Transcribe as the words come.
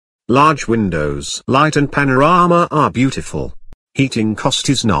Large windows, light and panorama are beautiful. Heating cost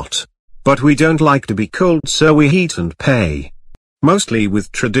is not. But we don't like to be cold, so we heat and pay. Mostly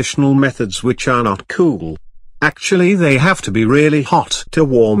with traditional methods which are not cool. Actually, they have to be really hot to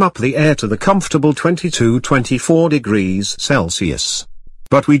warm up the air to the comfortable 22-24 degrees Celsius.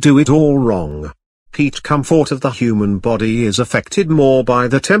 But we do it all wrong. Heat comfort of the human body is affected more by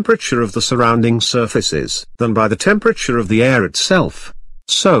the temperature of the surrounding surfaces than by the temperature of the air itself.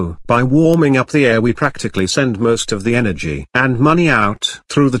 So, by warming up the air we practically send most of the energy and money out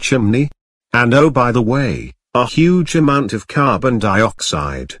through the chimney. And oh, by the way, a huge amount of carbon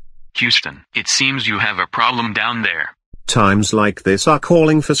dioxide. Houston, it seems you have a problem down there. Times like this are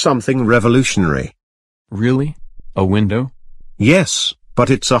calling for something revolutionary. Really? A window? Yes, but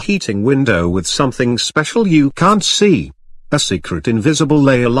it's a heating window with something special you can't see. A secret invisible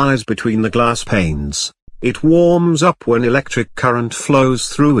layer lies between the glass panes. It warms up when electric current flows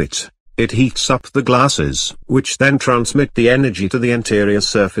through it. It heats up the glasses, which then transmit the energy to the interior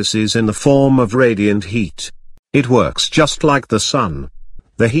surfaces in the form of radiant heat. It works just like the sun.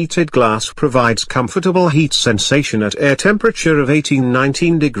 The heated glass provides comfortable heat sensation at air temperature of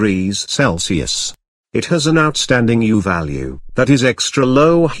 18-19 degrees Celsius. It has an outstanding U value, that is extra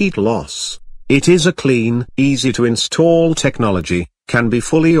low heat loss. It is a clean, easy to install technology, can be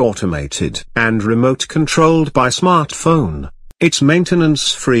fully automated and remote controlled by smartphone. It's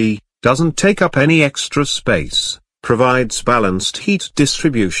maintenance free, doesn't take up any extra space, provides balanced heat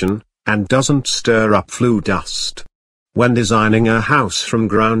distribution, and doesn't stir up flue dust. When designing a house from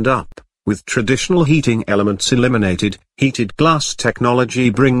ground up, with traditional heating elements eliminated, heated glass technology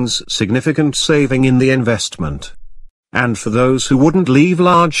brings significant saving in the investment. And for those who wouldn't leave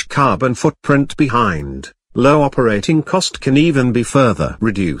large carbon footprint behind, low operating cost can even be further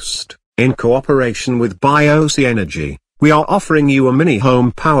reduced. In cooperation with Biosi Energy, we are offering you a mini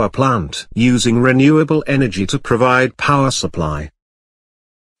home power plant using renewable energy to provide power supply.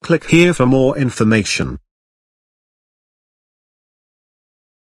 Click here for more information.